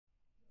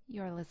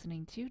You're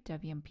listening to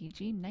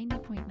WMPG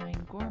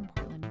 90.9 Gorham,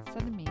 Portland,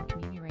 Southern Maine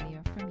Community Radio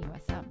from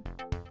USM.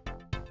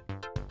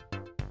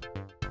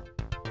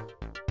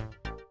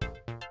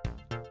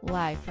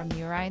 Live from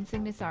the Orion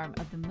Cygnus arm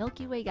of the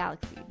Milky Way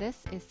galaxy,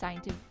 this is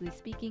Scientifically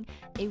Speaking,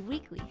 a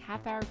weekly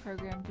half-hour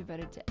program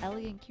devoted to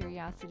alien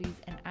curiosities,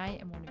 and I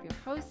am one of your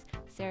hosts,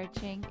 Sarah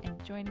Chang,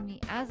 and joining me,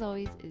 as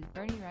always, is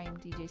Bernie Ryan,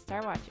 DJ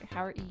Star Watcher.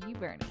 How are you,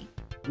 Bernie?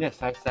 Yes,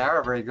 hi,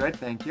 Sarah. Very good,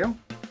 thank you.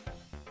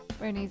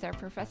 Bernie's our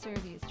professor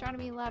of the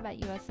astronomy lab at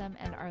USM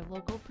and our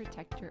local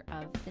protector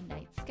of the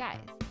night skies.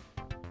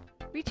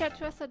 Reach out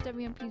to us at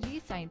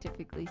WMPG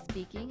Scientifically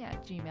Speaking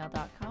at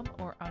gmail.com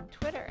or on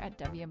Twitter at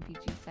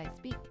WMPG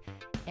SciSpeak.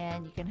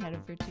 And you can head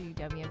over to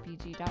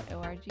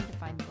WMPG.org to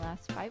find the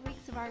last 5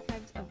 weeks of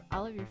archives of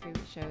all of your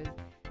favorite shows,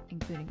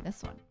 including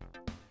this one.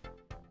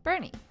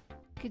 Bernie,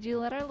 could you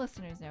let our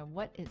listeners know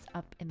what is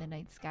up in the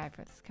night sky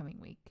for this coming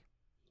week?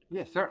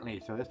 Yes,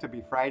 certainly. So this will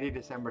be Friday,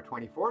 December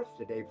 24th,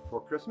 the day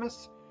before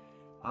Christmas.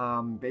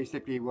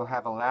 Basically, we'll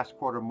have a last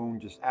quarter moon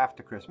just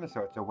after Christmas, so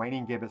it's a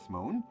waning gibbous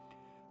moon.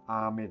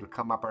 It'll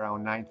come up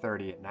around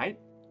 9:30 at night,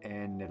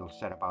 and it'll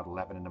set about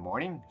 11 in the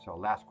morning. So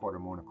last quarter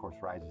moon, of course,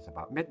 rises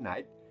about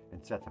midnight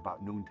and sets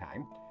about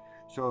noontime.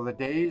 So the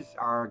days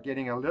are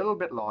getting a little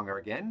bit longer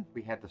again.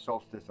 We had the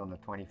solstice on the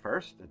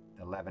 21st at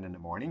 11 in the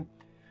morning.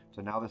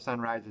 So now the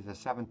sun rises at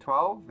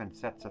 7:12 and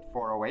sets at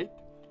 4:08.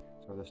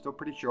 So they're still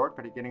pretty short,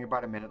 but it's getting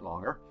about a minute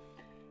longer.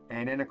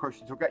 And then, of course,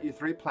 we've got you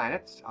three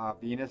planets.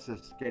 Venus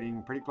is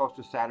getting pretty close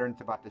to Saturn. It's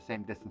about the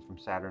same distance from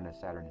Saturn as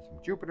Saturn is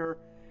from Jupiter.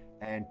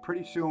 And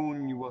pretty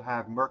soon you will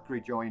have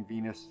Mercury join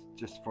Venus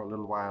just for a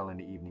little while in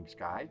the evening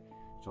sky.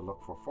 So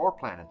look for 4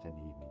 planets in the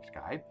evening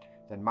sky.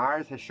 Then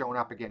Mars has shown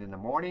up again in the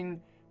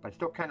morning, but it's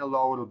still kind of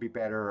low. It'll be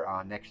better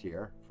next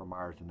year for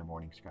Mars in the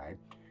morning sky.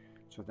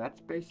 So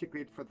that's basically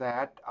it for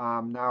that.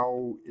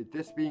 Now,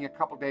 this being a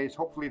couple days,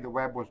 hopefully the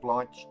web was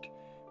launched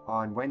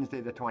on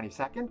Wednesday the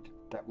 22nd.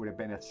 That would have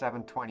been at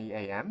 7:20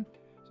 a.m.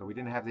 So we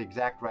didn't have the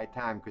exact right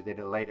time because they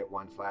delayed it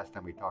once. Last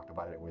time we talked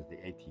about it, it was the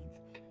 18th.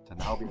 So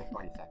now it'll be the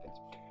 22nd.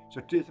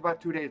 So it's about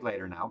 2 days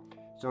later now.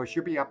 So it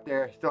should be up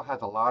there. It still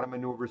has a lot of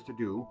maneuvers to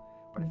do.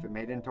 But if it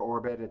made it into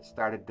orbit, it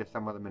started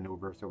some of the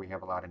maneuvers. So we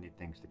have a lot of neat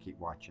things to keep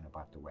watching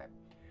about the web.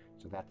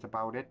 So that's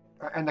about it.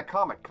 And the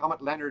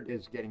Comet Leonard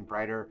is getting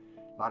brighter.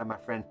 A lot of my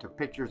friends took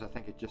pictures. I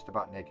think it's just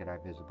about naked eye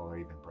visible or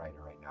even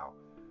brighter right now.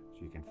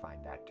 So you can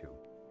find that too.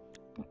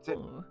 That's it.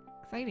 Ooh,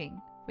 exciting.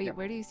 Wait, yeah.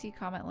 Where do you see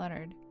Comet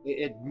Leonard?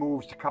 It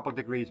moves a couple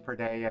degrees per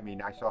day. I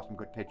mean, I saw some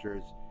good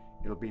pictures.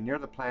 It'll be near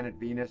the planet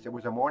Venus. It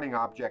was a morning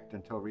object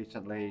until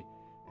recently,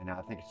 and now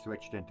I think it's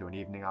switched into an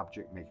evening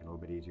object, making it a little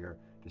bit easier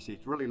to see.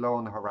 It's really low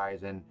on the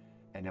horizon,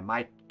 and it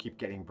might keep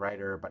getting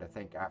brighter, but I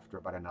think after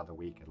about another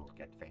week, it'll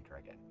get fainter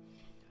again.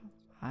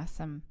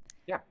 Awesome.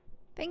 Yeah.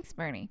 Thanks,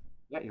 Bernie.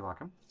 Yeah, you're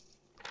welcome.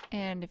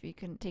 And if you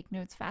couldn't take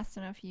notes fast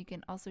enough, you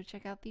can also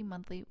check out the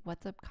monthly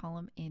What's Up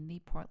column in the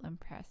Portland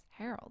Press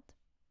Herald.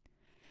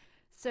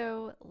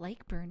 So,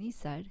 like Bernie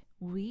said,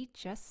 we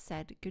just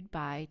said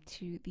goodbye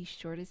to the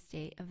shortest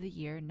day of the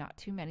year not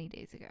too many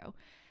days ago,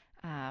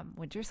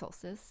 winter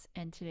solstice,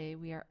 and today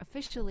we are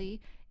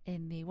officially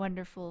in the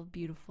wonderful,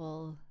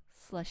 beautiful,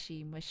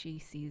 slushy, mushy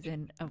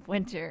season of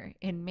winter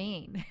in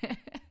Maine.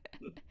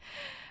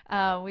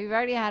 We've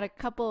already had a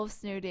couple of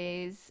snow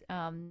days,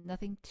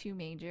 nothing too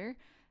major,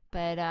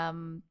 but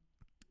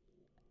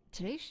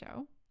today's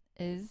show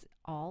is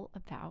all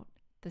about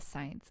the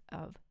science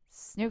of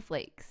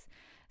snowflakes.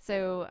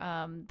 So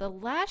the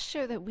last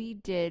show that we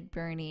did,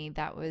 Bernie,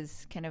 that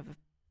was kind of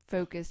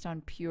focused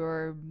on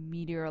pure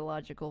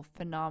meteorological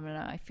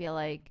phenomena, I feel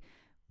like,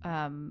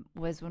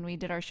 was when we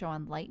did our show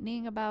on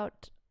lightning it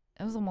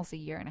was almost a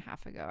year and a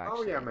half ago, actually.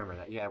 Oh, yeah, I remember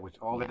that. Yeah, it was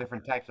all the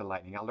different types of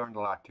lightning. I learned a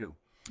lot, too.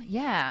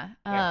 Yeah.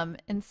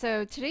 And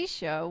so today's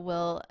show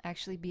will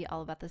actually be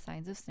all about the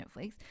science of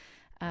snowflakes,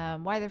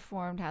 why they're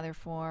formed, how they're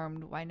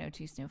formed, why no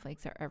two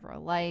snowflakes are ever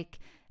alike,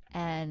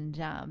 and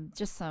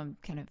just some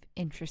kind of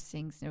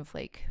interesting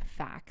snowflake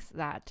facts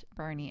that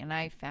Bernie and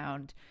I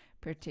found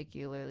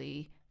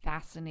particularly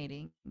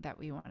fascinating that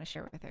we want to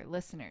share with our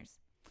listeners.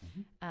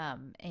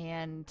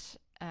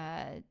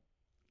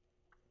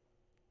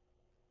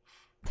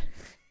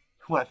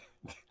 What?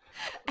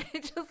 I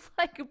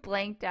just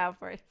blanked out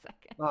for a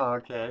second. Oh,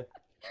 okay.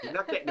 You're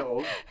not getting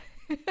old.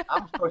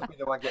 I'm supposed to be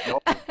the one getting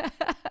old.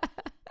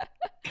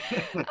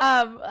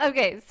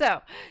 Okay,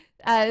 so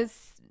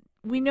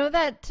we know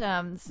that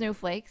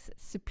snowflakes,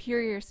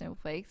 superior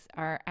snowflakes,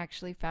 are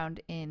actually found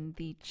in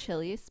the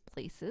chilliest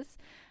places.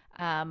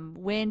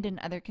 Wind and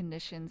other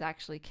conditions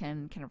actually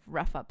can kind of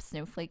rough up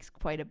snowflakes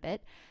quite a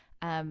bit.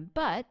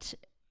 But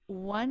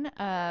one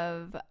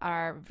of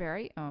our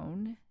very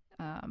own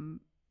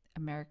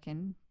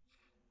American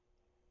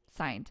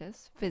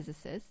scientists,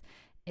 physicists,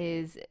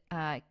 is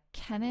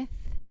Kenneth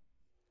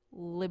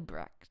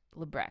Librecht.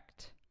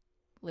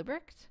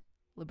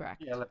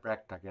 Yeah,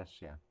 Lebrecht, I guess,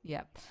 yeah.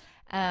 Yep.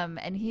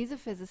 And he's a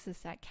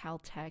physicist at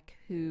Caltech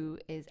who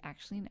is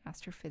actually an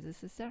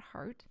astrophysicist at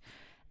heart.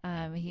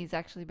 He's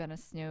actually been a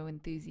snow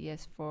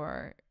enthusiast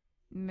for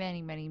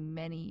many, many,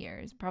 many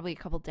years, probably a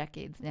couple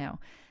decades now.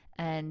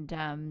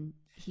 And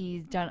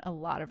he's done a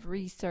lot of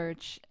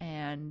research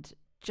and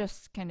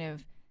just kind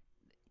of,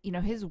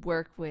 his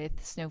work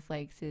with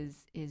snowflakes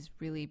is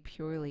really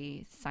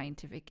purely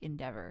scientific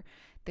endeavor.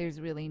 There's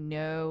really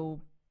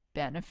no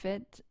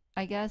benefit,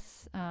 I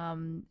guess,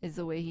 is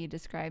the way he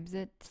describes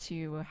it,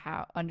 to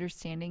how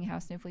understanding how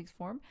snowflakes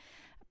form.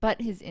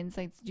 But his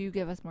insights do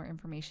give us more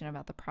information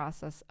about the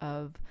process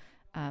of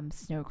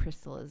snow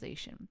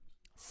crystallization.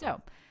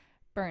 So,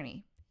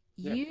 Bernie,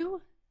 Yes.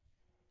 you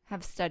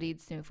have studied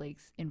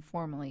snowflakes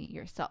informally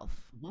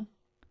yourself.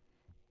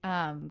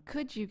 Hmm.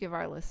 Could you give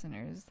our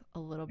listeners a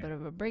little bit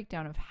of a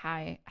breakdown of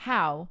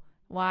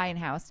why, and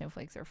how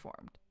snowflakes are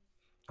formed?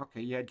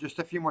 Okay, yeah, just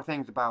a few more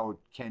things about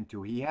Ken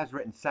too. He has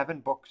written 7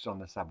 books on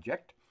the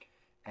subject,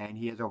 and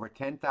he has over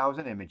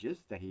 10,000 images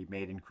that he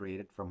made and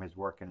created from his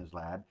work in his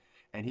lab.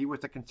 And he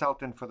was a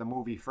consultant for the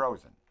movie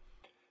Frozen.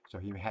 So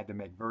he had to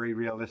make very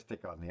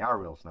realistic, on they are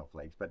real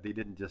snowflakes, but they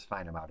didn't just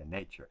find them out in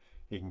nature.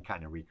 He can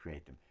kind of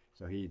recreate them.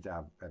 So he's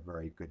a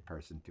very good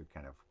person to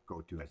kind of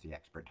go to as the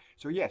expert.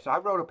 So yes, I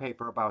wrote a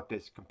paper about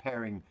this,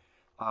 comparing,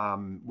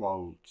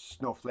 well,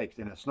 snowflakes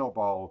in a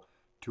snowball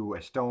to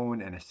a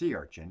stone and a sea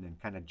urchin, and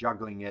kind of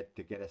juggling it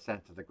to get a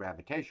sense of the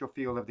gravitational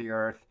field of the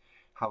Earth,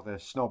 how the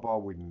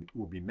snowball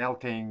would be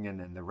melting, and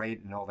then the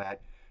rate and all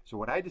that. So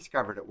what I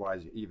discovered, it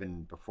was,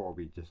 even before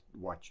we just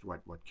watched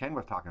what Ken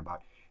was talking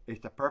about, is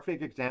the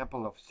perfect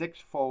example of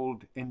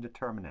six-fold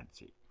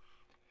indeterminacy.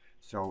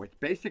 So it's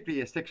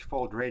basically a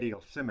six-fold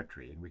radial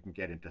symmetry, and we can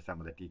get into some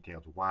of the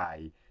details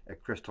why a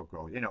crystal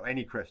grows.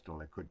 Any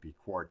crystal, it could be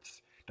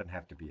quartz, doesn't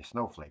have to be a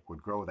snowflake,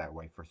 would grow that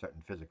way for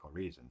certain physical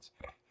reasons.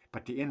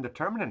 But the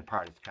indeterminate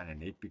part is kind of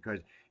neat, because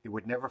it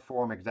would never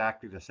form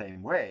exactly the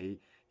same way,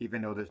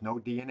 even though there's no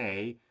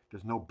DNA,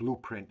 there's no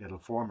blueprint it'll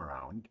form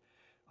around.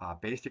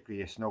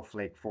 Basically, a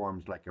snowflake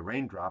forms like a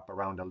raindrop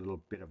around a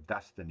little bit of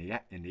dust in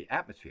the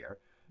atmosphere,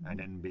 and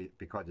Mhm. then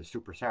because it's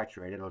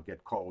supersaturated, it'll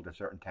get cold at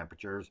certain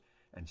temperatures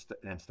and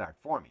then start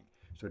forming.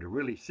 So to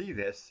really see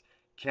this,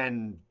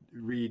 Ken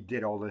Reed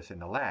did all this in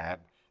the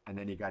lab, and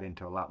then he got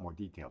into a lot more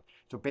detail.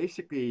 So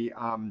basically,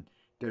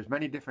 there's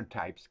many different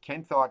types.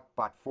 Ken thought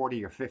about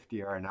 40 or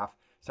 50 are enough.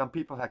 Some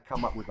people had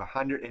come up with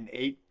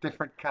 108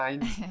 different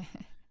kinds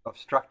of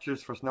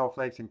structures for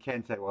snowflakes, and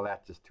Ken said, "Well,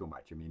 that's just too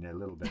much. I mean, a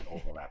little bit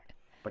overlap."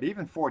 But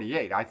even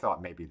 48, I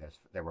thought maybe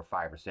there were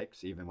 5 or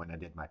 6. Even when I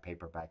did my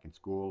paper back in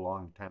school a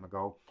long time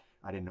ago,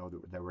 I didn't know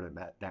that there were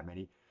that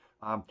many.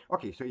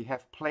 Okay, so you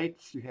have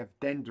plates, you have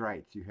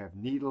dendrites, you have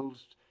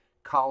needles,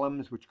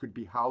 columns, which could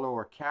be hollow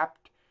or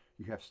capped.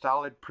 You have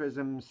solid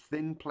prisms,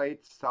 thin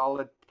plates,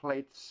 solid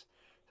plates,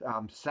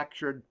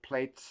 sectured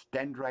plates,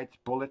 dendrites,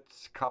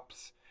 bullets,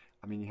 cups.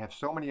 I mean, you have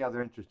so many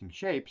other interesting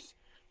shapes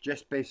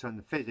just based on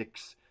the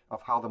physics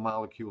of how the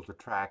molecules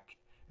attract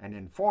and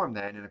then form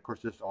then. And of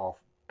course, this all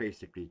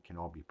basically can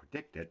all be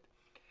predicted.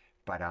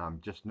 But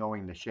just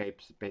knowing the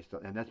shapes based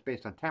on, and that's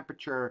based on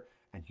temperature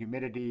and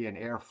humidity and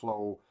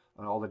airflow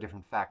and all the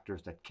different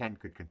factors that Ken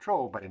could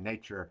control. But in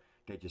nature,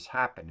 they just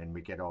happen, and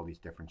we get all these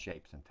different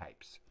shapes and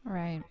types.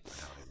 Right. And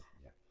how they,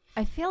 yeah.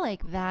 I feel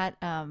like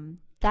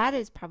that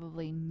is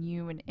probably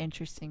new and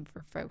interesting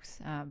for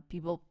folks.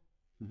 People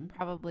Mm-hmm.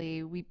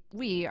 probably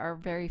we are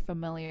very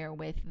familiar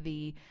with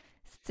the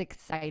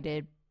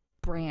six-sided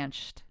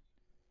branched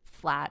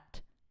flat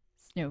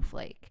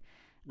snowflake.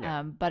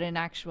 Yeah. But in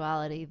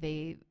actuality,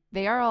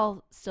 they are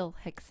all still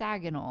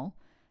hexagonal.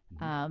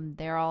 Mm-hmm.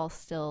 They're all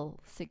still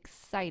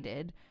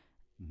six-sided,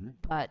 Mm-hmm.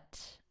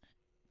 but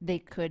they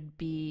could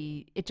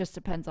be. It just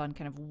depends on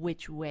kind of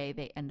which way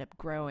they end up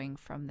growing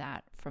from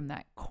that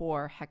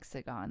core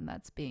hexagon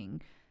that's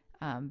being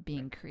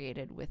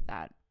created with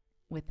that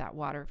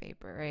water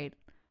vapor, right?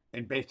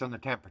 And based on the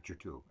temperature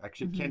too.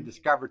 Actually, Mm-hmm. Ken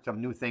discovered some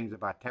new things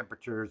about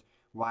temperatures.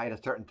 Why at a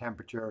certain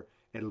temperature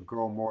it'll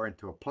grow more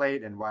into a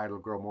plate, and why it'll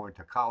grow more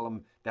into a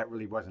column. That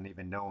really wasn't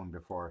even known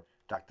before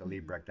Dr. Mm-hmm.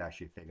 Liebrecht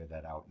actually figured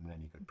that out, and then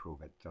he could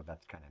prove it. So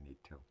that's kind of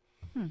neat too.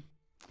 Hmm.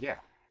 Yeah.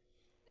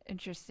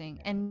 Interesting.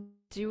 Yeah. And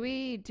do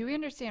we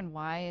understand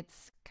why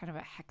it's kind of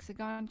a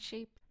hexagon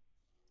shape?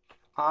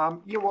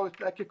 Yeah, well,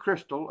 it's like a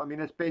crystal. I mean,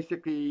 it's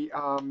basically,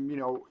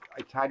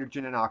 it's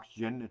hydrogen and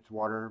oxygen. It's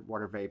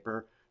water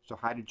vapor. So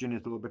hydrogen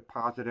is a little bit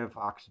positive,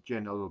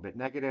 oxygen a little bit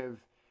negative.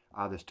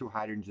 There's 2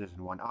 hydrogens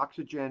and 1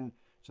 oxygen,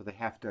 so they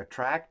have to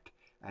attract.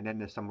 And then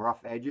there's some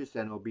rough edges,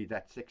 and it'll be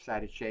that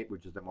six-sided shape,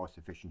 which is the most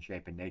efficient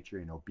shape in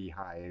nature.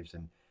 Beehives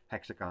and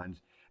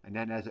hexagons. And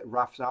then as it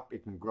roughs up,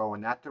 it can grow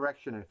in that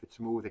direction. And if it's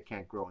smooth, it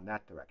can't grow in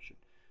that direction.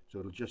 So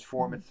it'll just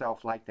form Mm-hmm.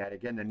 itself like that.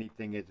 Again, the neat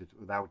thing is it's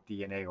without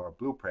DNA or a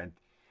blueprint,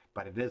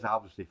 but it is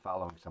obviously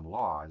following some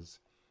laws.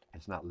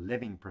 It's not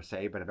living per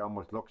se, but it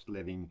almost looks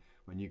living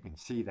when you can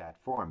see that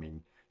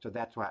forming. So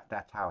that's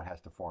how it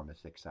has to form the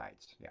 6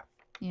 sides. Yeah.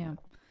 Yeah.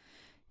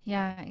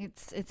 Yeah,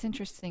 it's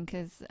interesting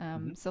because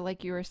Mm-hmm. so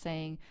like you were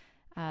saying,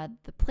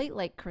 the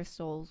plate-like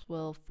crystals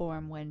will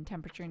form when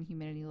temperature and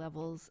humidity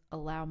levels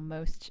allow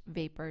most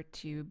vapor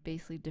to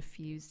basically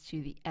diffuse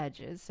to the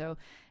edges. So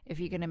if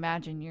you can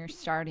imagine, you're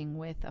starting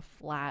with a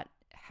flat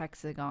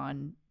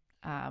hexagon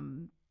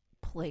um,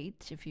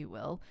 plate, if you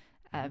will,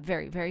 Hmm.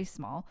 very, very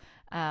small.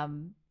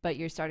 But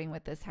you're starting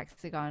with this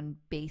hexagon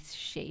base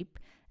shape.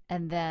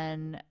 And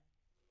then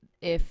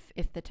if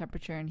the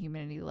temperature and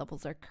humidity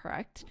levels are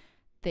correct,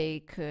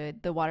 the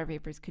water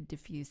vapors could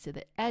diffuse to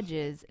the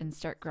edges and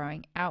start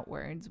growing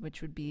outwards,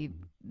 which would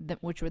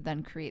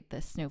then create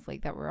the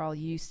snowflake that we're all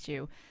used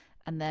to.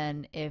 And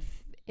then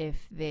if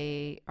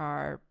they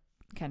are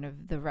kind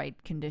of the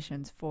right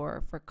conditions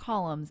for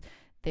columns,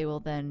 they will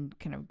then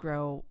kind of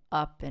grow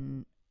up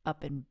and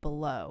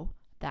below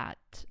that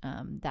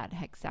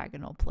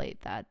hexagonal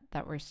plate that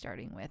we're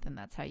starting with, and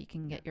that's how you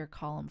can Yeah. get your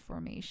column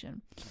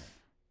formation. Right.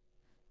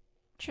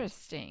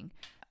 Interesting.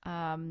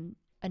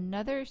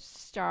 Another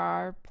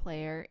star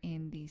player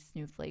in the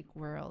snowflake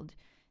world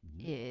Hmm.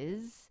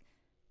 is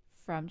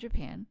from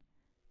Japan,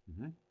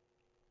 Hmm.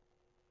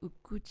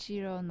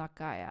 Ukuchiro Nakaya,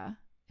 Yeah.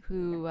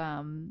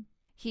 who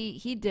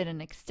he did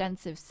an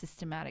extensive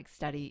systematic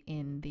study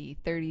in the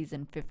 30s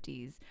and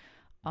 50s,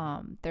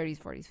 Hmm. 30s,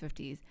 40s,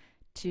 50s,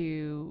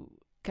 to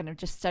kind of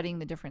just studying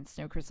the different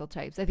snow crystal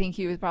types. I think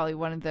he was probably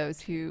one of those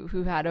who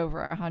had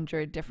over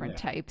 100 different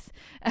Yeah. types.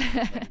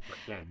 Ready for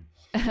Ken.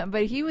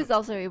 But he was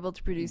also able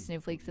to produce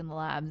snowflakes in the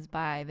labs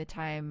by the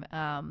time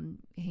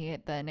he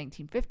hit the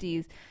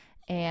 1950s.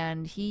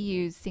 And he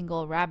used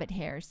single rabbit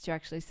hairs to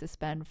actually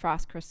suspend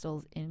frost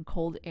crystals in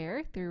cold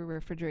air through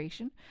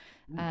refrigeration.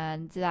 Mm.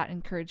 And that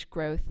encouraged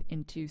growth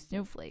into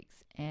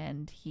snowflakes.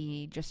 And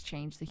he just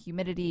changed the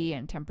humidity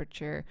and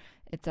temperature,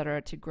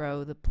 etc., to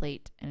grow the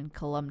plate and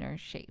columnar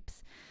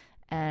shapes.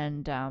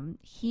 And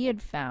he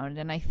had found,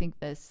 and I think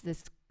this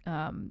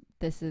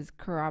is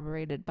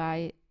corroborated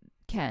by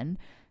Ken,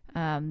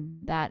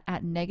 that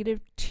at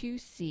negative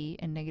 2C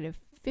and negative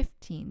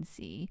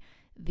 15C,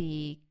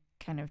 the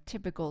kind of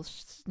typical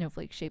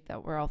snowflake shape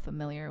that we're all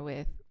familiar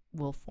with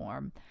will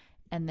form.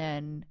 And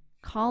then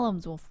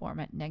columns will form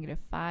at negative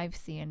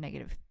 5C and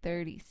negative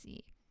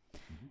 30C.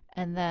 Mhm.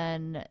 And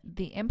then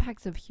the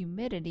impacts of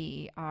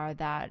humidity are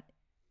that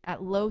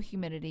at low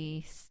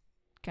humidity,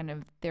 kind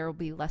of there will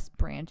be less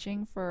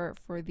branching for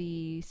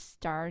the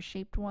star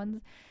shaped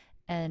ones,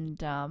 and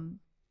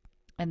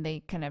they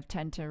kind of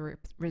tend to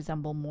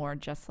resemble more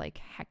just like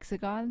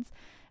hexagons.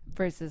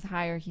 Versus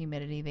higher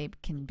humidity, they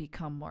can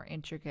become more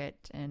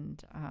intricate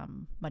and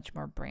much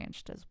more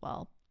branched as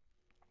well.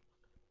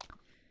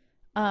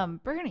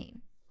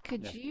 Bernie,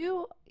 could Yes.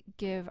 you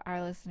give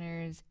our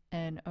listeners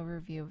an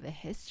overview of the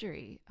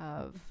history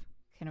of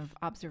kind of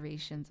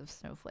observations of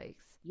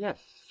snowflakes?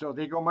 Yes. So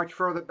they go much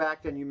further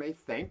back than you may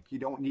think. You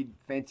don't need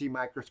fancy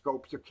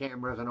microscopes or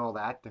cameras and all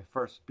that to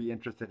first be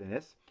interested in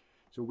this.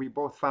 So we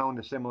both found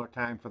a similar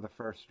time for the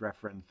first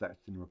reference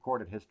that's in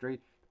recorded history,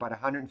 about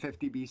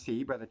 150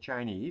 BC by the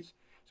Chinese.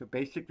 So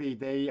basically,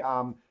 they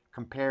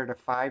compared a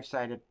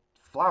five-sided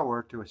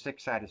flower to a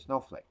six-sided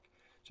snowflake.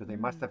 So they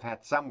must Mm. have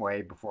had some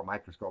way before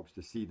microscopes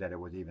to see that it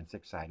was even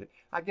six-sided.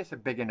 I guess a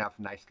big enough,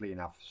 nicely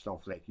enough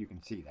snowflake, you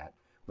can see that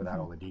without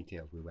Mm-hmm. all the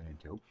details we went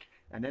into.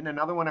 And then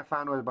another one I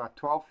found was about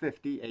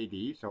 1250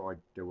 AD, so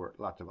there were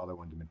lots of other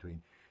ones in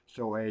between.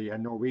 So a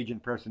Norwegian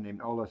person named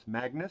Olaus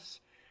Magnus,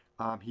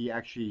 he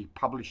actually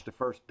published the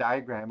first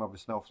diagram of a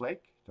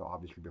snowflake, so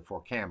obviously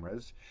before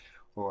cameras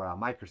or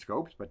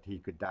microscopes, but he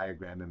could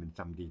diagram them in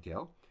some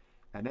detail.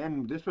 And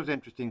then this was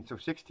interesting. So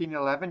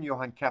 1611,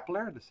 Johann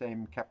Kepler, the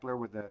same Kepler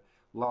with the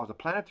laws of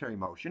planetary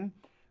motion,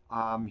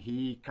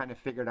 he kind of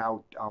figured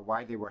out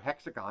why they were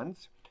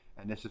hexagons.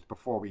 And this is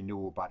before we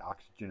knew about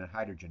oxygen and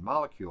hydrogen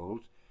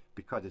molecules,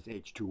 because it's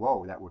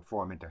H2O that would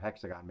form into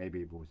hexagon.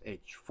 Maybe if it was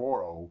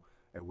H4O,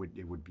 it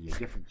would be a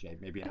different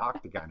shape, maybe an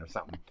octagon or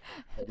something.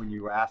 But when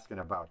you were asking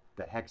about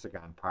the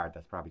hexagon part,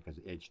 that's probably because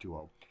of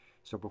H2O.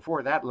 So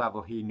before that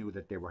level, he knew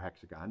that they were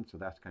hexagons, so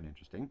that's kind of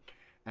interesting.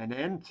 And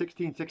then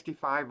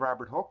 1665,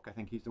 Robert Hooke, I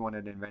think he's the one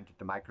that invented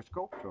the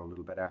microscope, so a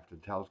little bit after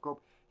the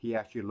telescope. He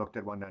actually looked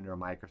at one under a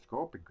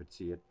microscope and could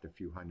see it a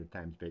few hundred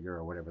times bigger,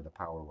 or whatever the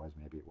power was.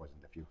 Maybe it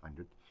wasn't a few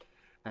hundred.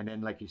 And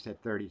then, like you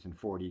said, 30s and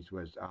 40s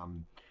was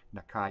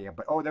Nakaya.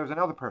 But oh, there was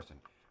another person,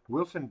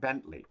 Wilson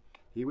Bentley.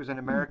 He was an Mm.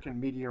 American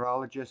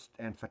meteorologist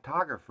and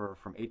photographer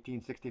from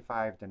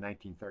 1865 to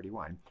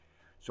 1931.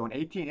 So in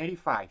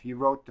 1885, he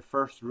wrote the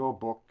first real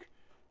book,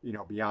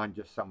 beyond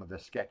just some of the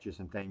sketches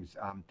and things.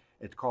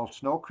 It's called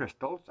Snow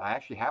Crystals. I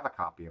actually have a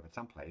copy of it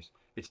someplace.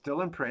 It's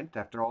still in print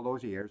after all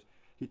those years.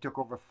 He took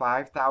over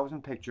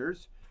 5,000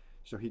 pictures,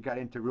 so he got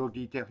into real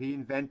detail. He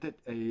invented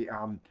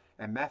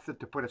a method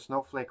to put a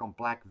snowflake on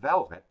black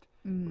velvet,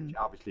 which Mm.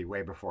 obviously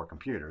way before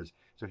computers,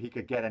 so he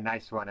could get a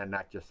nice one and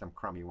not just some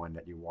crummy one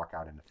that you walk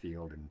out in the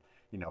field and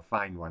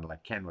find one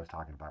like Ken was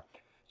talking about.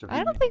 So I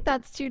he don't think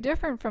that's too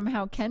different from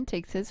how Ken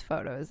takes his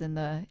photos in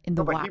the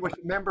no, but he wild. was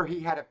remember he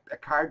had a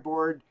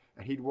cardboard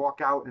and he'd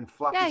walk out in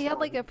fluffy Yeah, he had snow.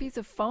 like a piece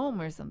of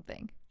foam or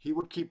something. He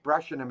would keep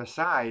brushing them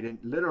aside, and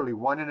literally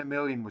one in a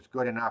million was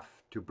good enough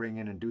to bring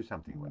in and do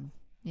something with. Mm.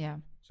 Yeah.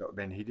 So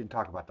then he didn't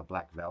talk about the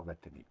black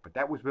velvet technique, but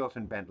that was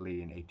Wilson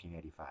Bentley in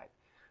 1885.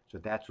 So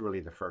that's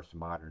really the first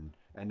modern.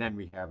 And then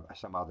we have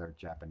some other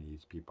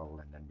Japanese people,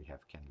 and then we have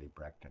Ken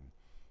Brecht, and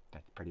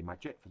that's pretty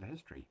much it for the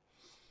history.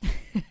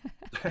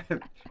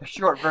 A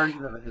short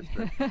version of the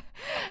history.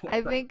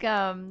 I think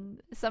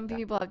some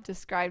people have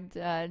described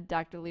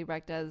Dr.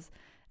 Liebrecht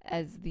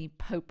as the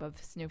Pope of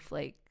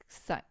snowflake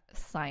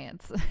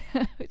science,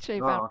 which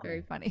I found Oh, okay.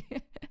 very funny.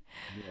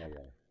 Yeah,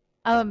 yeah.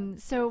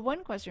 So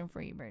one question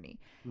for you, Bernie,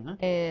 Hmm.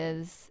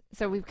 is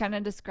so we've kind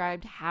of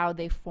described how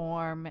they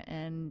form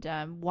and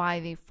why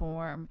they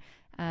form,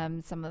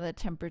 some of the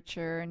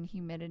temperature and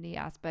humidity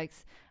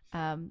aspects.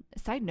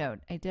 Side note,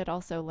 I did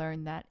also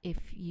learn that if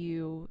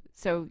you,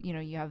 so you know,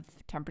 you have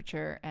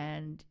temperature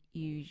and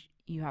you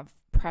have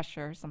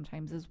pressure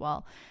sometimes as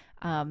well.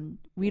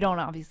 We don't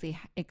obviously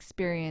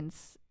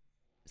experience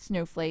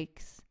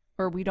snowflakes,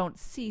 or we don't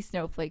see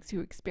snowflakes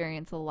who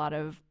experience a lot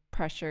of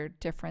pressure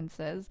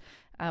differences,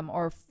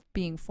 or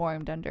being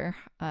formed under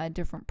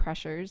different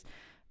pressures.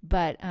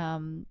 But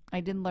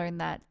I did learn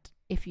that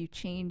if you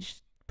change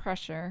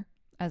pressure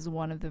as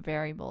one of the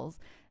variables,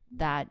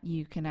 that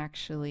you can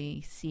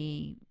actually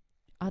see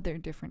other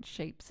different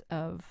shapes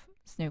of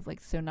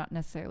snowflakes. So not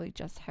necessarily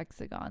just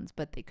hexagons,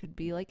 but they could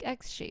be like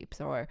X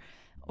shapes,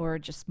 or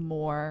just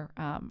more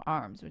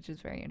arms, which is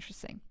very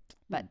interesting.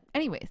 But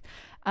anyways,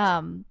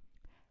 um,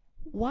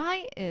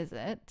 why is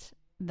it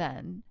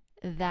then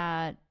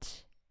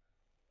that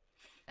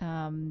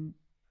um,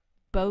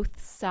 both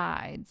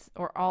sides,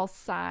 or all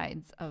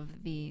sides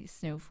of the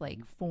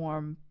snowflake,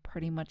 form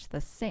pretty much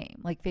the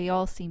same? Like they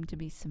all seem to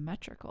be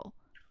symmetrical.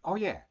 Oh,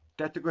 yeah,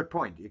 that's a good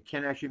point. You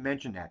can actually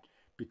mention that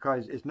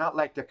because it's not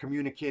like they're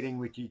communicating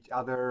with each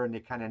other and they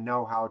kind of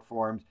know how it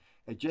forms.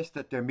 It's just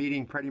that they're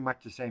meeting pretty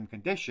much the same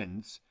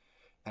conditions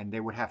and they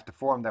would have to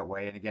form that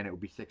way. And again, it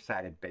would be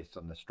six-sided based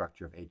on the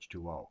structure of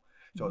H2O.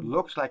 So it Mm-hmm.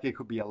 looks like it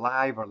could be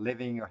alive or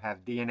living or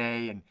have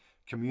DNA and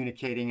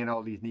communicating and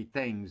all these neat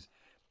things,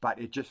 but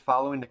it's just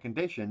following the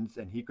conditions.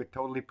 And he could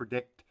totally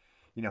predict,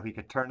 he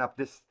could turn up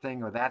this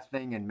thing or that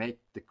thing and make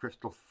the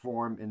crystal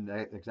form in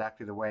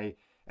exactly the way.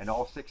 And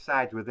all six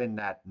sides within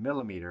that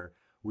millimeter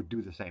would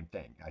do the same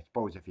thing. I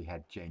suppose if he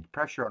had changed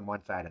pressure on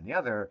one side and the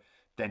other,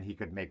 then he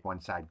could make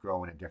one side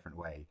grow in a different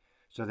way.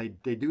 So they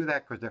do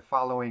that because they're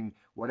following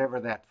whatever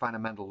that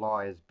fundamental law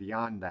is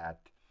beyond that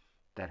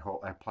that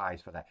whole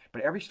applies for that.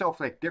 But every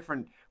snowflake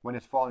different when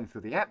it's falling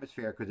through the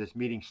atmosphere because it's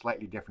meeting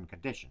slightly different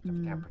conditions of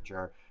Mm.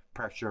 temperature,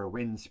 pressure,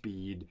 wind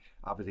speed.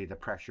 Obviously, the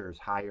pressure is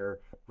higher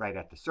right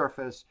at the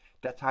surface.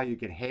 That's how you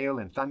get hail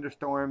and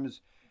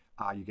thunderstorms.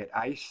 You get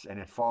ice and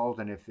it falls,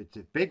 and if it's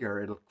bigger,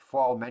 it'll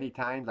fall many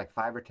times, like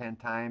 5 or 10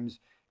 times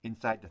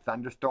inside the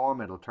thunderstorm.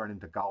 It'll turn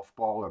into golf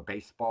ball or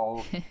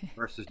baseball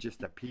versus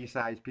just a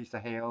pea-sized piece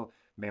of hail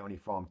may only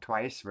fall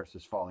twice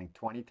versus falling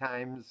 20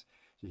 times.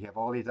 So you have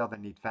all these other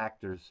neat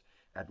factors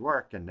at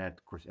work, and that,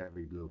 of course,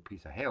 every little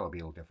piece of hail will be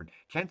a little different.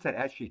 Ken said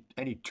actually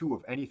any two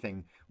of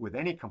anything with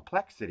any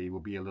complexity will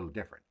be a little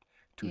different.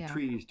 Two Yeah.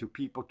 trees, two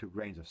people, two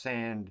grains of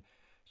sand.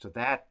 So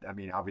that, I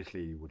mean,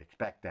 obviously you would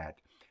expect that,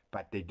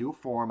 but they do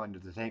form under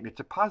the same. It's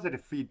a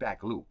positive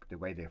feedback loop the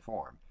way they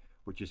form,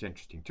 which is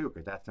interesting too,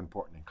 because that's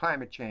important in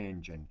climate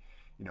change and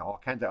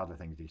all kinds of other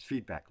things. These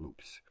feedback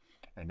loops,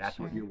 and that's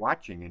what Sure. you're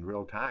watching in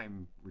real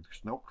time with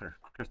snow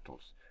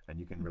crystals. And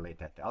you can relate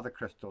that to other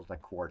crystals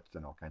like quartz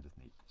and all kinds of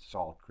neat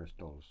salt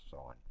crystals, so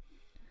on.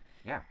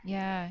 Yeah.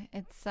 Yeah,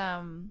 it's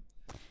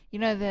you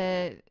know,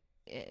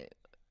 eh,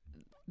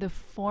 the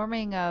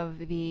forming of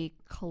the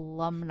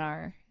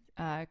columnar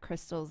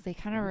crystals, they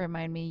kind of Hmm.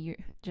 remind me,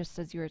 just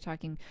as you were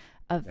talking,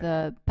 of Yeah.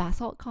 the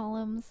basalt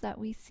columns that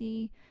we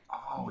see.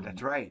 Oh, Mm.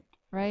 that's right.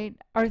 Right?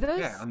 Are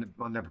Yeah, those?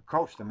 on the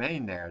coast of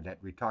Maine there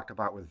that we talked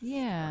about with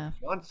Yeah.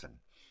 Swanson.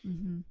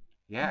 Mm-hmm.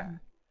 Yeah. Mm-hmm.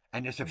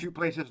 And there's a Yeah. few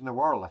places in the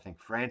world, I think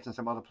France and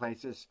some other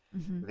places,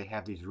 Mm-hmm. where they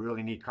have these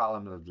really neat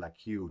columns that are like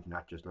huge,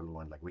 not just little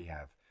ones like we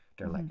have.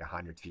 They're Mm-hmm. like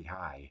 100 feet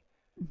high.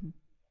 Mm-hmm.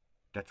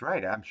 That's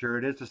right. I'm sure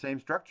it is the same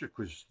structure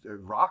because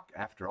rock,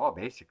 after all,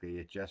 basically,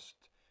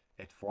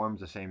 it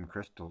forms the same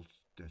crystals.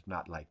 There's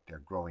not like they're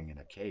growing in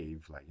a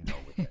cave, like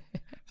with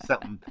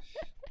something.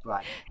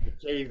 But the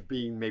cave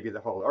being maybe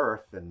the whole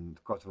Earth, and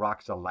of course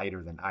rocks are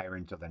lighter than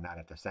iron, so they're not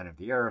at the center of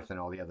the Earth, and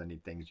all the other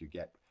neat things you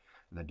get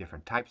in the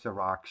different types of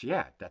rocks.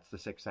 Yeah, that's the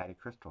six-sided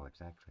crystal,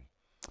 exactly.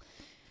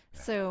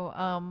 Yeah. So,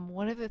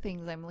 one of the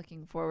things I'm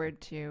looking forward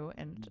to,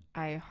 and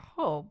I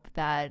hope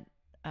that,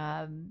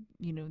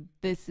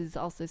 this is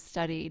also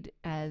studied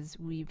as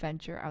we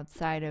venture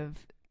outside of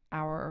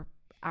our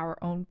our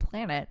own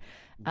planet.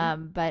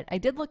 Hmm. But I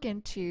did look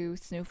into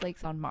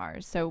snowflakes on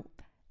Mars. So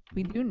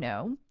we Hmm. do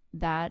know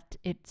that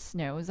it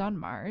snows on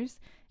Mars,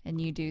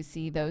 and you do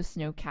see those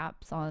snow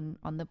caps on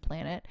the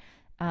planet.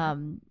 Hmm.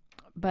 Um,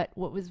 but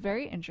what was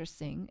very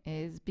interesting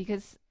is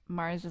because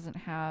Mars doesn't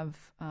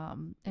have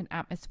an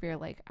atmosphere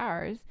like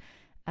ours,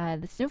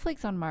 the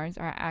snowflakes on Mars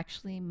are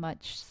actually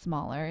much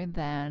smaller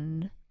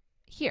than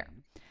here.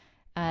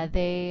 Hmm.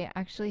 They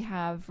actually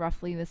have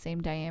roughly the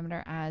same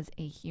diameter as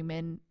a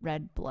human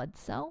red blood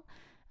cell.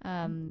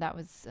 Hmm. That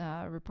was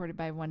reported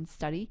by one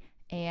study,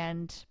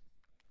 and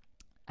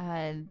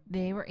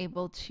they were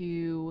able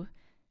to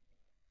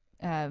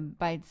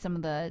by some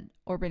of the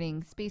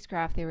orbiting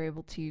spacecraft, they were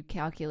able to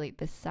calculate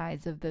the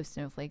size of those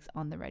snowflakes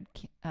on the red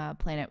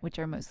planet, which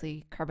are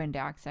mostly carbon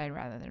dioxide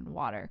rather than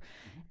water.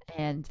 Mhm.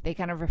 And they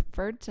kind of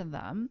referred to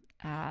them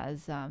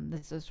as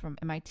this was from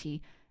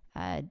MIT,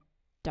 uh,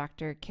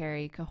 Dr.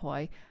 Carrie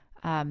Cahoy.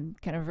 Kind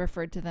of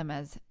referred to them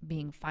as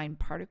being fine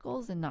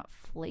particles and not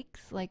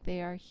flakes like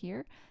they are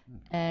here. Mm.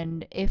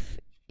 And if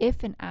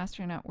an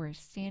astronaut were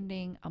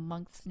standing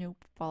amongst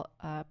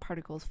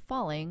particles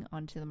falling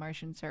onto the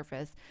Martian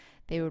surface,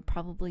 they would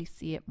probably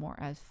see it more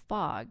as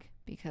fog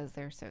because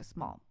they're so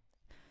small.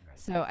 Right.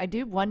 So I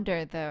do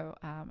wonder, though,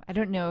 I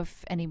don't know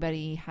if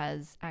anybody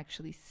has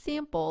actually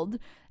sampled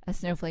a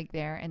snowflake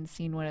there and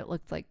seen what it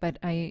looks like, but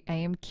I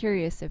am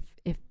curious if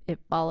it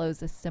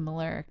follows a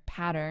similar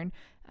pattern,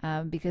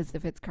 because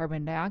if it's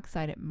carbon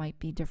dioxide, it might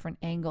be different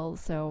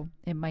angles, so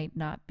it might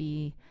not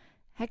be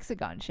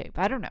hexagon shape.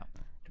 I don't know,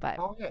 but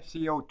Oh yeah,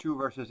 CO2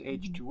 versus mhm,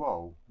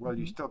 H2O. Well,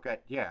 you mhm. still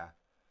get, yeah,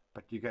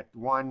 but you get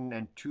one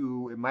and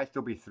two. It might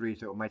still be three,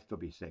 so it might still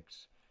be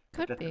six.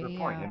 But Could that's a good be,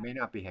 point. yeah. It may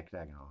not be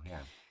hexagonal.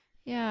 Yeah.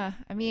 Yeah,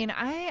 I mean,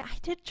 I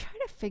did try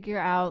to figure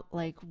out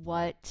like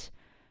what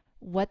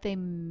they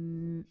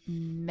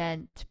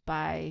meant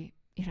by,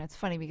 it's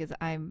funny because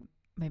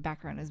my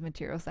background is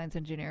material science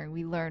engineering.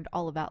 We learned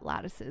all about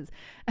lattices,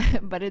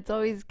 but it's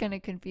always kind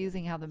of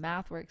confusing how the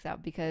math works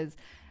out because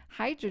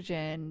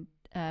hydrogen,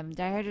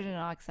 dihydrogen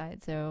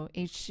oxide, so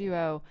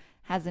H2O,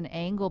 has an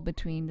angle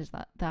between the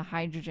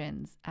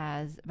hydrogens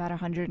as about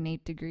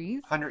 108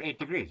 degrees. 108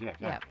 degrees. Yeah,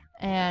 Yeah. exactly.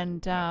 Exactly.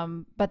 And Yeah.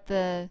 but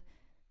the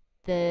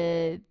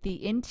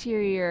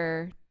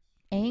interior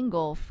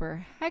angle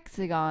for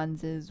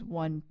hexagons is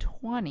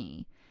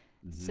 120.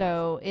 Hmm.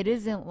 So it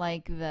isn't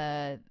like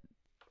the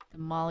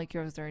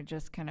molecules are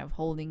just kind of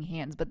holding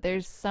hands, but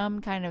there's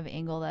some kind of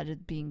angle that is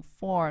being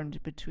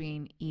formed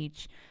between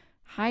each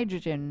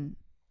hydrogen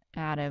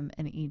atom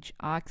and each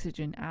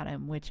oxygen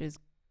atom, which is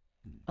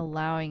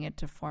allowing it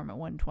to form at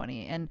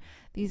 120. And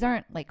these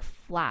aren't like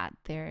flat.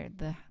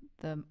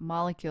 The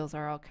molecules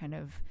are all kind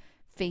of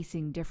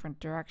facing different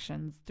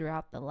directions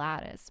throughout the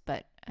lattice,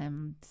 but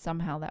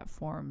somehow that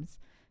forms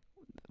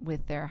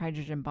with their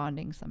hydrogen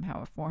bonding.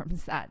 Somehow it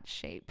forms that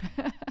shape.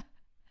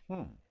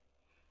 Hmm.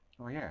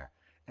 Oh yeah.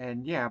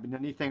 And yeah, but the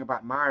neat thing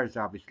about Mars,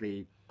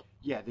 obviously,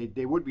 yeah,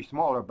 they would be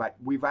smaller, but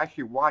we've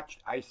actually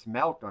watched ice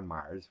melt on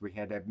Mars. We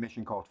had a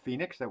mission called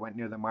Phoenix that went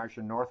near the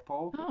Martian North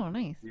Pole. Oh,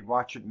 nice. We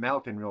watched it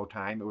melt in real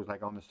time. It was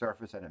like on the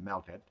surface and it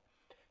melted.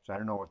 So I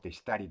don't know if they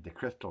studied the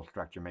crystal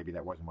structure. Maybe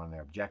that wasn't one of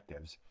their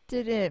objectives.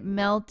 Did it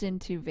melt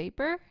into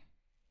vapor?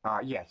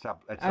 Yeah, it's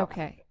Okay.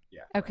 sublimate.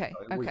 Yeah, right. Okay.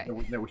 So Okay.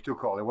 it was too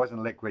cold. It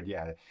wasn't liquid.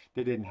 Yeah,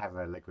 they didn't have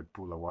a liquid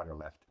pool of water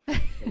left.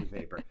 It was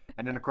vapor.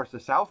 And then of course the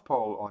South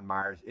Pole on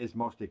Mars is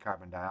mostly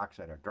carbon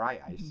dioxide or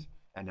dry Hmm. ice,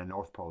 and the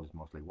North Pole is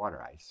mostly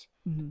water ice.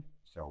 Hmm.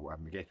 So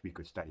I guess we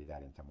could study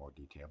that in some more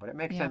detail. But it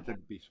makes Yeah. sense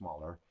it'd be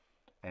smaller,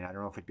 and I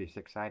don't know if it'd be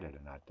six-sided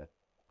or not.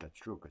 That's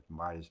true because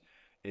Mars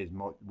is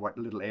what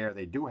little air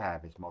they do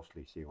have is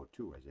mostly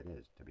CO2 as it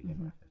is to begin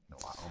Hmm. with.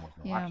 There's almost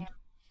no Yeah. oxygen.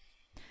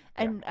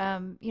 Yeah. And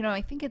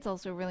I think it's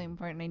also really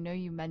important. I know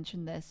you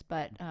mentioned this,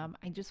 but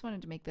I just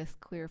wanted to make this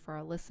clear for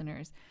our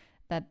listeners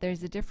that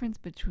there's a difference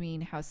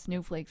between how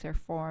snowflakes are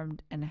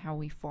formed and how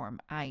we form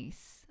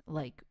ice,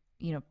 like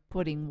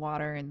putting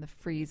water in the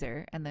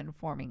freezer and then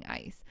forming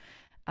ice.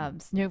 Hmm.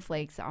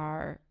 Snowflakes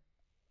are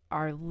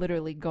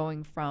literally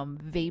going from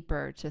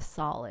vapor to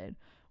solid,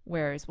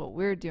 whereas what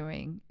we're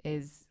doing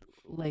is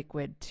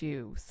liquid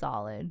to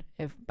solid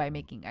if by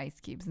making ice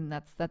cubes, and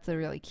that's a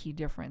really key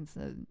difference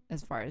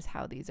as far as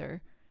how these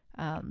are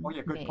Oh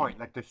yeah, good made. point.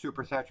 Like the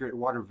supersaturated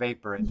water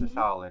vapor into Hmm.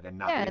 solid and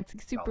not Yeah, liquid it's to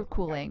super solid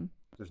like ice. cooling.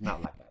 So it's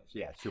not like ice.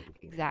 Yeah, it's super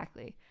cooling.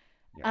 Exactly.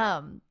 Yeah.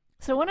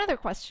 So one other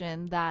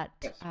question that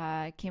Yes.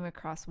 came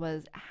across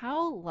was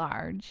how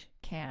large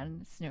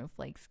can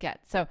snowflakes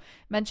get? So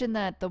mentioned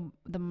that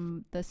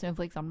the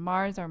snowflakes on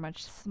Mars are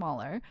much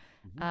smaller,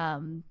 Hmm.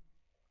 um,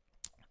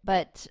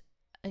 but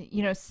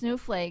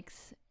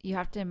snowflakes, you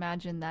have to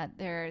imagine that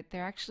they're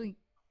actually,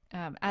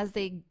 as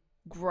they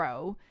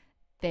grow,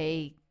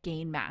 they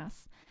gain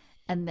mass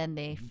and then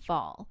they Hmm.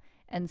 fall.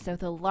 And so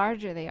the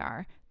larger they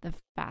are, the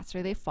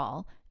faster they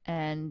fall.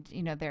 And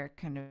they're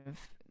kind of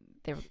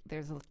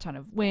there's a ton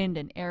of wind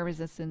and air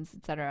resistance,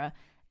 etc.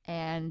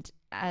 And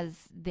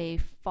as they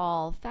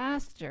fall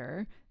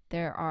faster,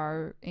 there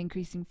are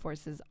increasing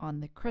forces on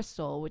the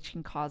crystal, which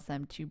can cause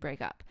them to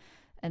break up.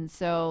 And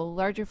so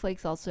larger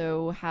flakes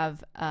also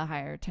have a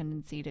higher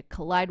tendency to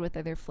collide with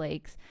other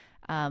flakes.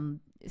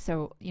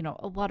 So,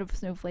 a lot of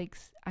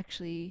snowflakes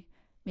actually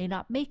may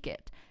not make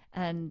it.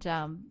 And,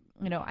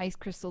 ice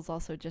crystals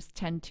also just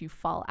tend to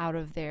fall out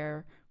of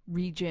their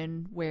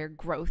region where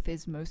growth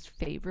is most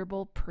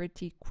favorable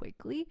pretty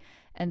quickly.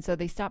 And so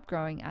they stop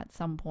growing at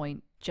some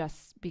point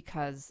just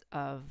because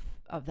of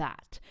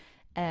that.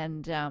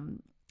 And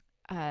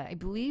I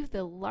believe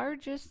the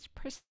largest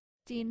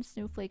pristine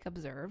snowflake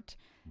observed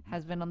Hmm.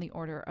 has been on the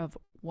order of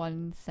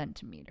 1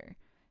 centimeter.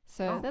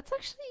 So Oh. that's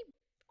actually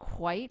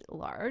quite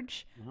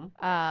large.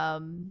 Hmm.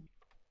 Um,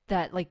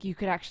 that like you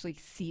could actually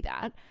see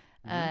that.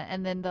 Hmm.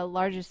 And then the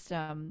largest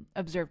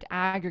observed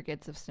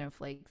aggregates of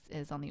snowflakes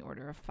is on the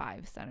order of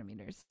 5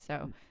 centimeters.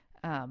 So,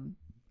 um,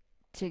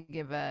 to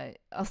give a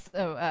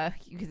also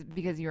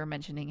because you were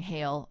mentioning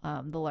hail,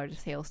 the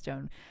largest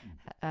hailstone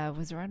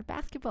was around a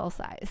basketball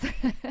size.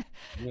 So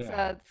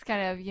Yeah. it's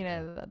kind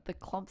of the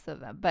clumps of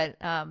them. But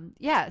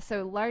yeah,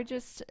 so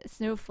largest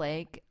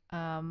snowflake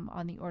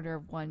on the order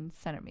of 1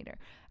 centimeter.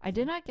 I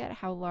did not get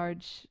how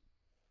large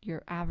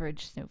your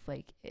average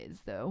snowflake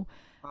is though,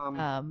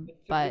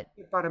 It's but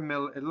about a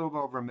little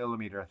over a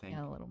millimeter, I think,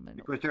 yeah, a little bit.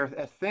 because they're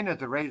as thin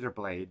as a razor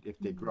blade if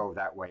they Mhm. grow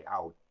that way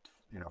out,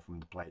 from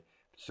the plate.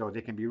 So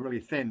they can be really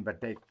thin, but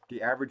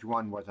the average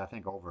one was, I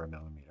think, over a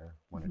millimeter,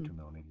 1 or 2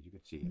 millimeters. You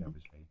could see it, Mhm.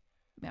 obviously.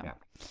 Yeah. Yeah.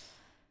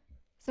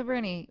 So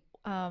Bernie,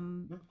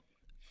 Mhm.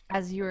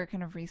 as you were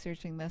kind of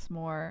researching this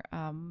more,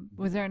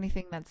 was Mhm. there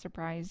anything that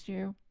surprised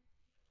you?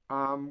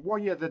 Well,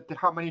 yeah,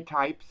 how many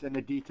types and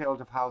the details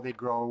of how they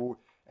grow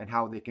and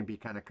how they can be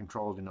kind of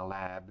controlled in a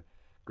lab.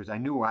 Because I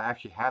knew I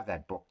actually have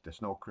that book, the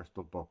Snow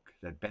Crystal book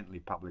that Bentley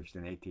published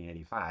in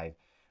 1885.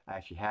 I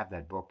actually have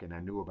that book, and I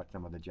knew about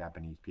some of the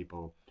Japanese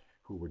people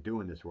who were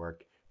doing this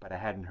work, but I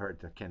hadn't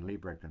heard of Ken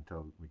Liebrecht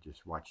until we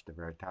just watched the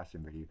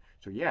Veritasium video.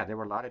 So yeah, there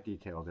were a lot of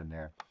details in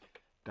there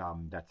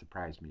that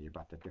surprised me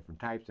about the different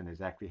types and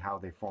exactly how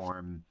they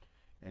form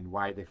and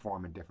why they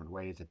form in different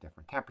ways at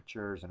different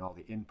temperatures and all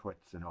the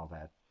inputs and all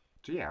that.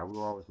 So yeah, we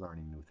were always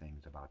learning new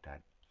things about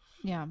that.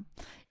 Yeah.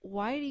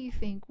 Why do you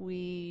think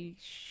we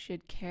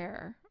should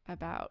care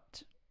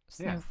about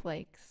Yeah.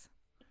 snowflakes?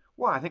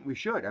 Well, I think we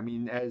should. I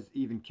mean, as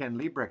even Ken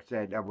Liebrecht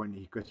said,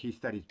 because he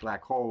studies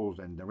black holes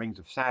and the rings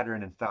of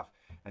Saturn and stuff,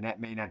 and that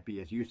may not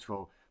be as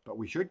useful, but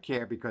we should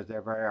care because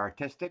they're very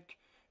artistic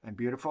and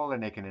beautiful,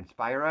 and they can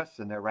inspire us.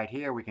 And they're right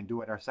here. We can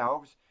do it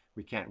ourselves.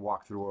 We can't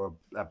walk through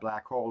a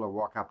black hole or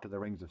walk up to the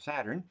rings of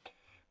Saturn,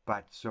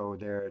 but so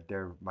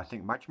they're I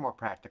think much more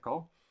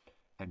practical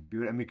and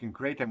beautiful. And we can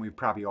create them. We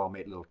probably all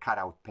made little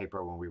cutout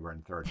paper when we were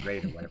in third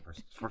grade or whatever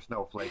for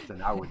snowflakes. And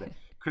now with the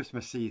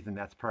Christmas season,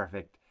 that's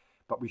perfect.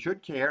 But we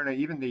should care, and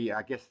even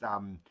I guess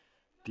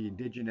the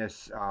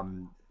indigenous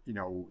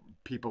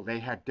people, they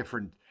had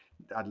different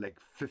like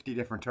 50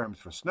 different terms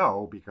for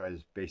snow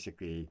because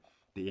basically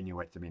the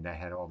Inuits, I mean, they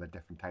had all the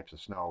different types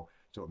of snow,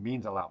 so it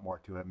means a lot more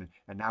to them.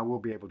 And now we'll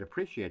be able to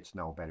appreciate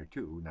snow better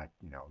too, not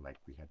like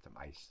we had some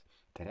ice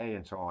today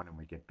and so on, and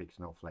we get big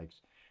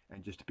snowflakes,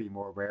 and just to be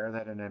more aware of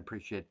that and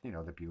appreciate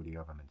the beauty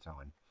of them and so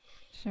on.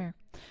 Sure.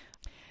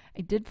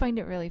 I did find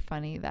it really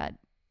funny that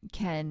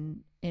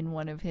Ken, in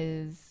one of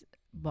his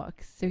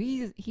books, so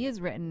he has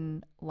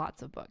written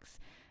lots of books.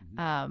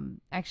 Mm-hmm.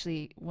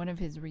 Actually, one of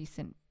his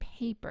recent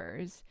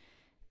papers,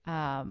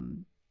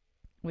 um,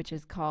 which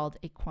is called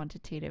A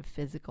Quantitative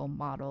Physical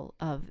Model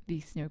of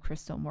the Snow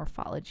Crystal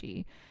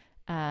Morphology,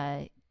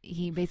 uh,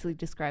 he basically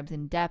describes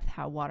in depth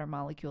how water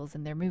molecules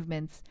and their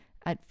movements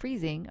at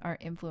freezing are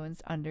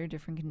influenced under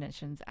different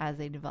conditions as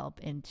they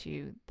develop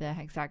into the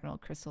hexagonal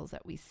crystals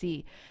that we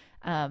see.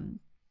 Um,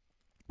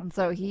 and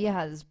so he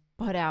has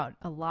put out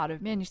a lot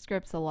of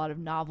manuscripts, a lot of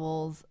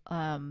novels,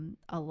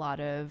 a lot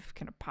of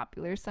kind of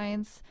popular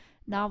science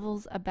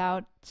novels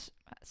about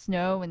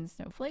snow and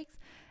snowflakes.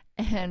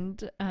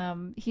 And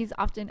he's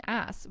often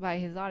asked by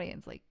his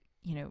audience, like,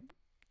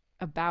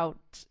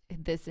 about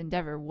this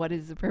endeavor. What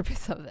is the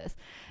purpose of this?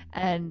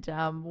 And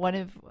one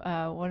of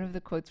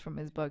the quotes from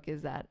his book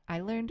is that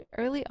I learned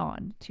early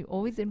on to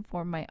always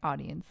inform my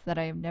audience that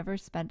I have never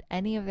spent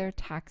any of their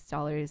tax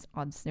dollars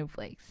on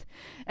snowflakes.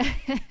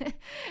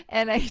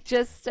 And I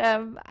just, I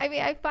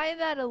mean, I find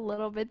that a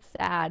little bit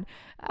sad,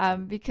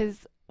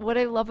 because what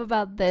I love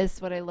about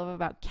this, what I love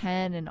about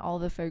Ken and all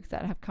the folks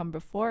that have come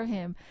before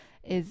him,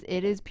 is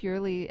it is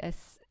purely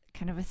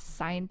kind of a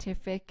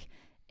scientific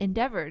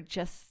endeavor,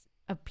 just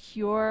a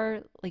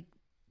pure like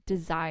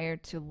desire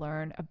to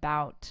learn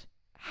about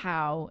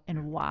how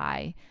and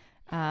why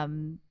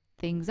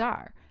things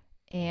are.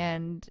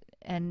 And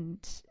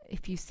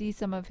if you see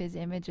some of his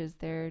images,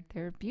 they're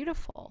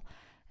beautiful.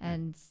 Yeah.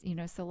 And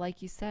so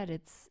like you said,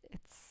 it's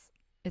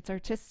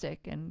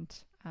artistic, and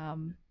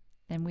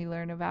we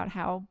learn about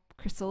how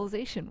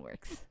crystallization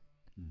works.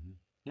 Mm-hmm.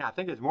 Yeah, I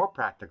think it's more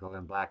practical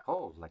than black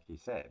holes, like he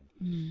said.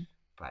 Mm,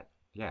 But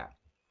yeah,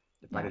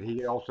 yeah, but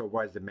he also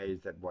was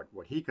amazed at what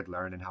he could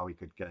learn and how he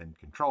could get and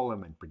control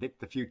them and predict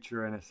the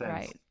future in a sense.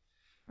 right,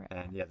 right.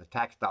 And yeah, the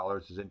tax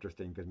dollars is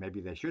interesting because maybe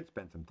they should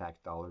spend some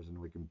tax dollars and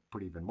we can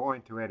put even more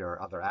into it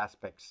or other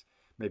aspects,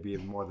 maybe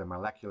even more the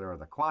molecular or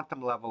the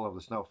quantum level of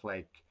the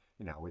snowflake.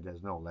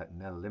 There's no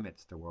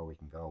limits to where we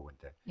can go with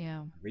the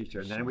Yeah, for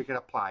research. And then we sure. could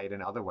apply it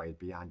in other ways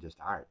beyond just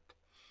art.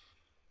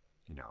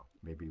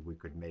 Maybe we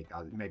could make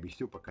maybe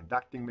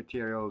superconducting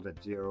materials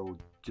at zero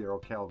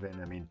Kelvin.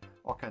 I mean,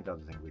 all kinds of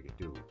other things we could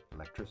do.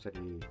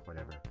 Electricity,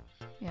 whatever.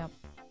 Yeah.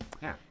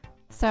 Yeah.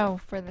 So,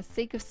 for the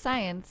sake of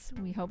science,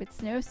 we hope it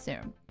snows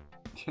soon.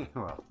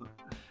 Well,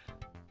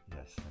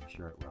 yes, I'm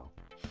sure it will.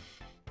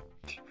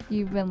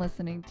 You've been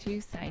listening to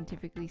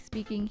Scientifically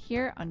Speaking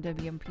here on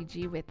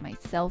WMPG with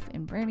myself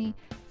and Bernie.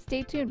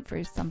 Stay tuned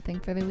for Something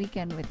for the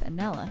Weekend with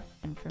Anella.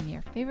 And from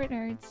your favorite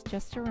nerds,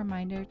 just a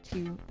reminder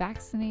to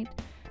vaccinate,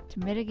 to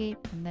mitigate,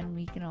 and then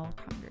we can all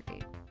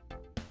congregate.